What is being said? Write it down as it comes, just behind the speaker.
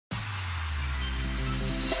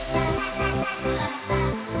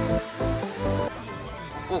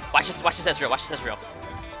Ooh, watch this Ezreal, watch this Ezreal.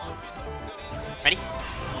 Ready?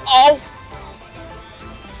 Oh!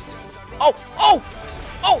 Oh! Oh!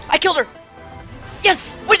 Oh! I killed her!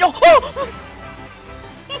 Yes! Wait, no! Oh!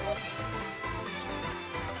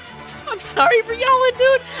 I'm sorry for yelling,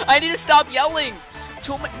 dude! I need to stop yelling!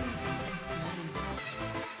 Too much.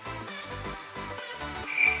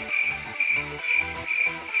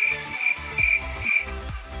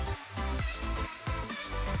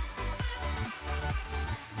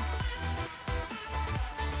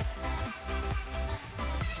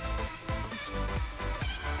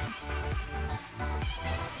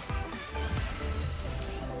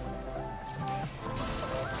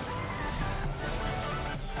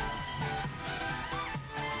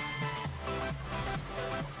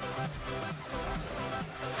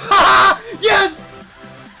 Yes!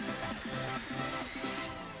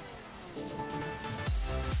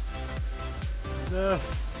 I'm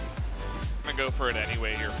gonna go for it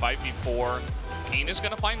anyway here. 5v4. Keen is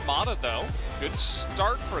gonna find Mata though. Good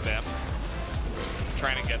start for them.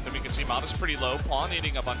 Trying to get them. You can see Mata's pretty low. Pawn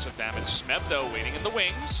eating a bunch of damage. Smeb though waiting in the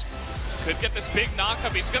wings. Could get this big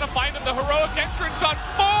knockup. He's gonna find him. The heroic entrance on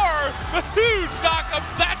 4. The huge knockup.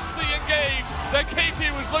 That's the engage that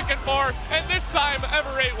KT was looking for. And this time,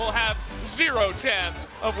 Emirate will have 0 chance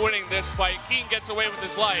of winning this fight. Keen gets away with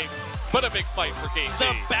his life, but a big fight for KT.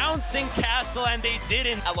 The bouncing castle, and they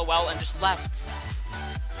didn't. LOL and just left.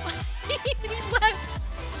 He left.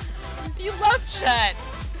 He left, chat.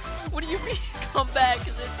 What do you mean? Come back?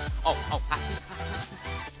 Oh.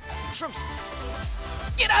 Shrooms.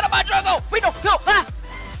 Get out of my jungle! Wait, no! Ah!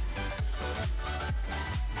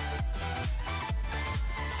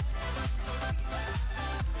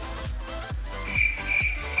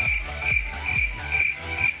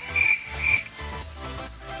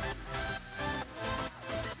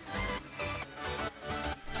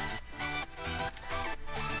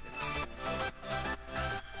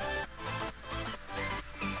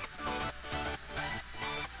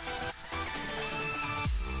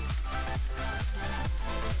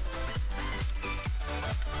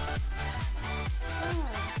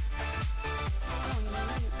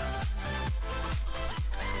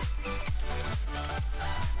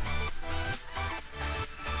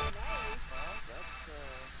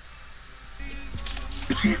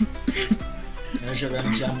 Eu jogar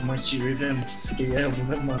no diamante River é muito frio,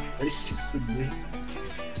 mano. Vai se fuder.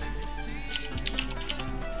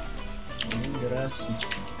 Nem graça.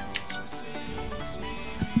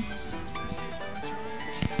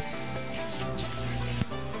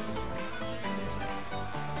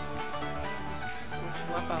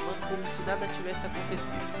 Continuar falando como se nada tivesse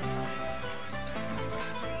acontecido.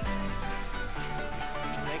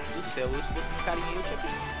 Moleque do céu, eu se fosse esse carinha eu tinha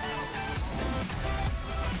pedido.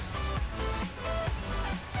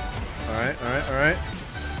 Alright.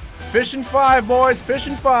 Fish and 5, boys. Fish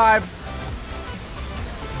and 5.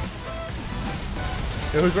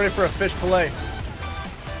 Yo, who's ready for a fish fillet?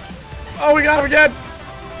 Oh, we got him again.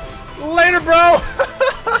 Later, bro.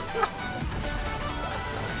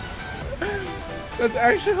 That's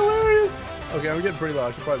actually hilarious. Okay, I'm getting pretty low.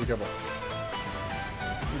 I should probably be careful.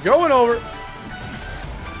 I'm going over.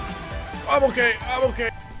 I'm okay.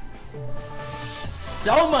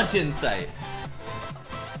 So much insight.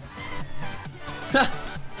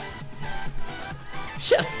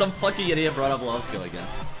 Yeah, some fucking idiot brought up Lowskill again.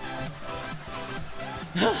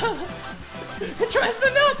 It drives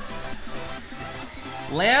me nuts!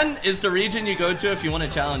 LAN is the region you go to if you want a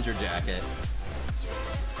challenger jacket.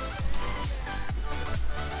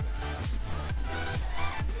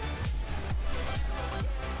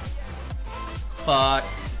 Fuck.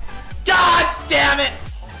 God damn it!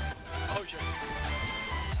 Oh shit.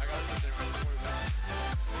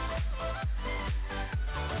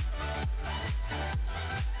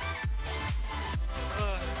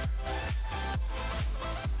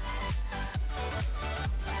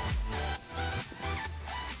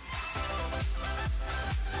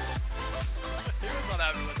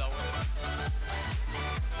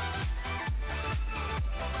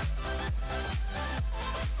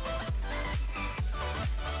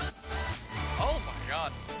 Oh my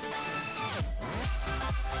god.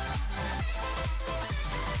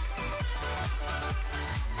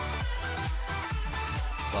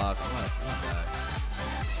 Fuck, I'm gonna die.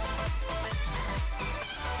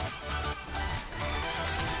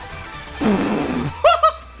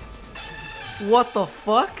 What the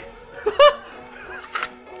fuck?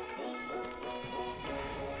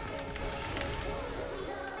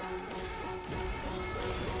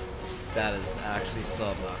 That is actually so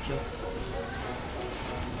obnoxious.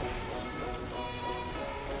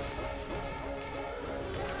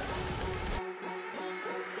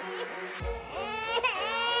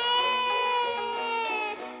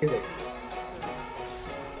 Böyle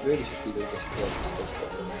şekilde gösteriyor.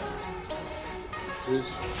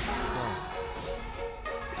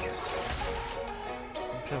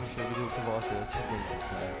 Musiałem się wyruchować, ja ci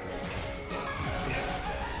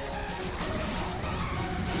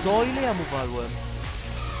co? Ile ja mu walłem?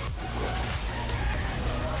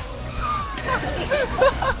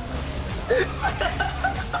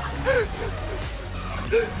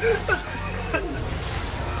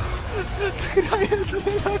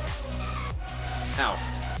 Ow.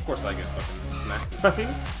 Of course I get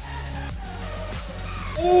fucking smacked.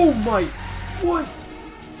 Oh my! What?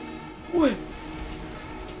 What?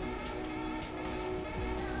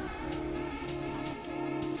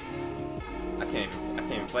 I can't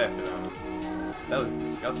even play after that one. That was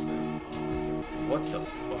disgusting. What the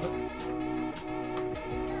fuck?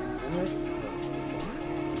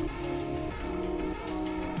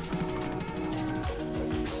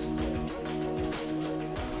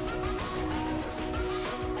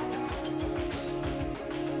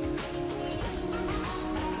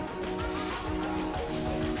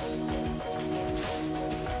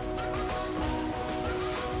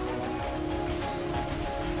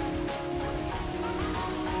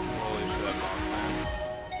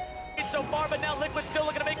 So far, but now Liquid's still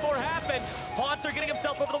looking to make more happen. Haunter getting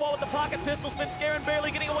himself over the wall with the pocket pistol spin, Scarin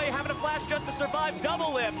barely getting away, having a flash just to survive.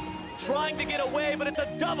 Double lift, trying to get away, but it's a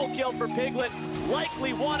double kill for Piglet.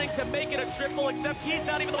 Likely wanting to make it a triple, except he's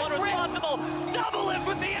not even the one responsible. Double lift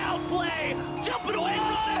with the outplay, jumping away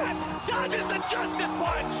from that, dodges the Justice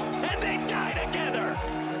Punch, and they die together.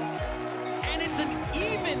 And it's an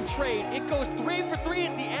even trade. It goes 3 for 3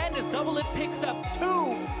 at the end as Double Lip picks up 2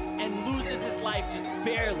 and loses his life just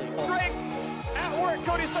barely. Strength at work,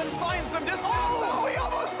 Cody Sun finds them just no, he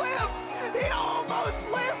almost lived! He almost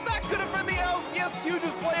lived! That could have been the LCS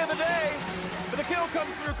hugest play of the day. But the kill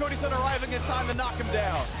comes through, Cody Sun arriving in time to knock him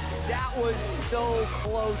down. That was so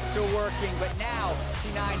close to working, but now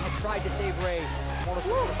C9 had tried to save Ray. Almost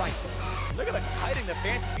won the fight. Look at the kiting the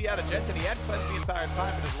fancy feet out of Jensen. He had cleansed the entire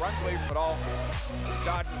time, but just runs away from it all.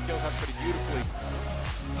 Dodge and skills up pretty beautifully.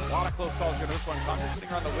 A lot of close calls here in this one. Congress sitting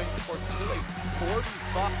around the wings, of course, still a 4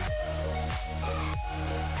 spot.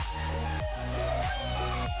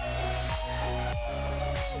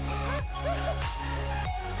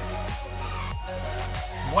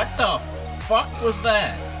 What the fuck was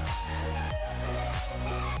that?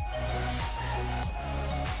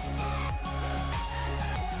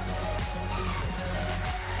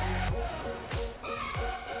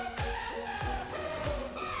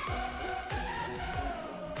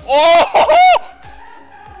 Oh!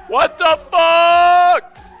 What the fuck?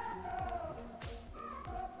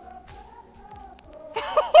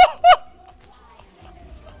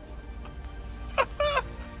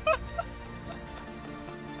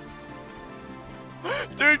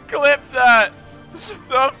 Dude, clip that.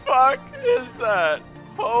 The fuck is that?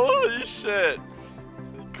 Holy shit.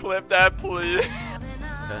 Clip that, please.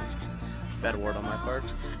 Okay. Bad word on my part.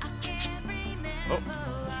 Oh.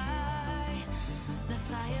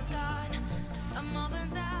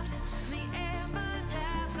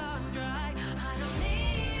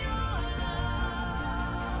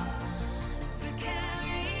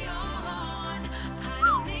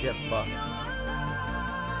 Get fucked.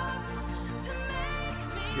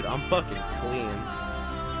 Dude, I'm fucking clean.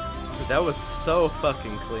 Dude, that was so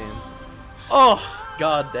fucking clean. Oh,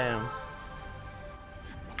 goddamn.